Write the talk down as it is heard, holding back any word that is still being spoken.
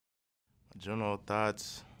General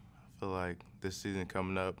thoughts, I feel like this season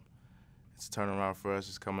coming up, it's a turnaround for us.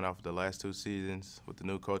 It's coming off the last 2 seasons with the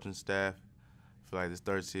new coaching staff. I feel like this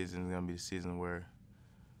third season is going to be the season where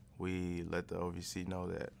we let the OVC know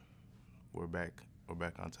that we're back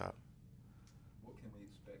on top. What can we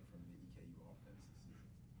expect from the EKU offense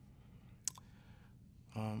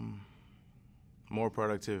this season? More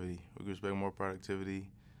productivity. We can expect more productivity,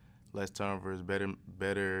 less turnovers,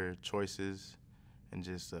 better choices, and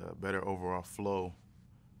just better overall flow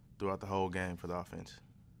throughout the whole game for the offense.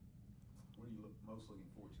 What are you most looking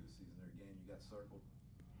forward to this season? Is there a game you got circled?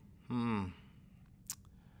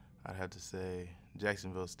 I'd have to say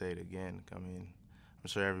Jacksonville State again. I mean, I'm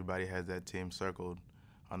sure everybody has that team circled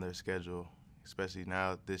on their schedule, especially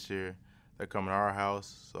now this year. They're coming to our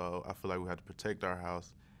house, so I feel like we have to protect our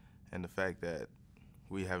house. And the fact that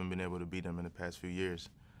we haven't been able to beat them in the past few years,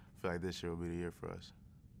 I feel like this year will be the year for us.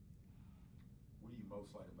 What do you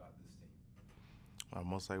most like about this team? What I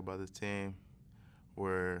most like about this team,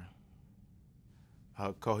 we're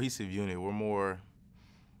a cohesive unit. We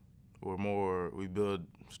build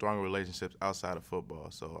stronger relationships outside of football.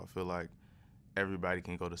 So I feel like everybody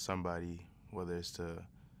can go to somebody, whether it's to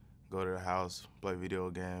go to the house, play video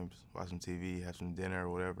games, watch some TV, have some dinner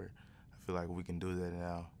or whatever. I feel like we can do that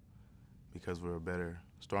now because we're a better,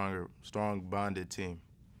 strong bonded team.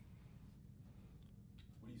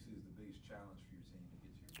 What do you see as the biggest challenge for your team to get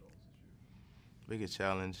to your goals this year? Biggest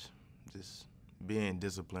challenge, just being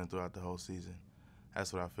disciplined throughout the whole season.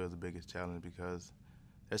 That's what I feel is the biggest challenge because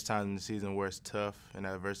there's times in the season where it's tough and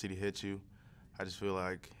adversity hits you. I just feel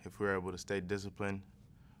like if we're able to stay disciplined,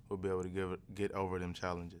 we'll be able to get over them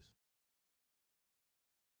challenges.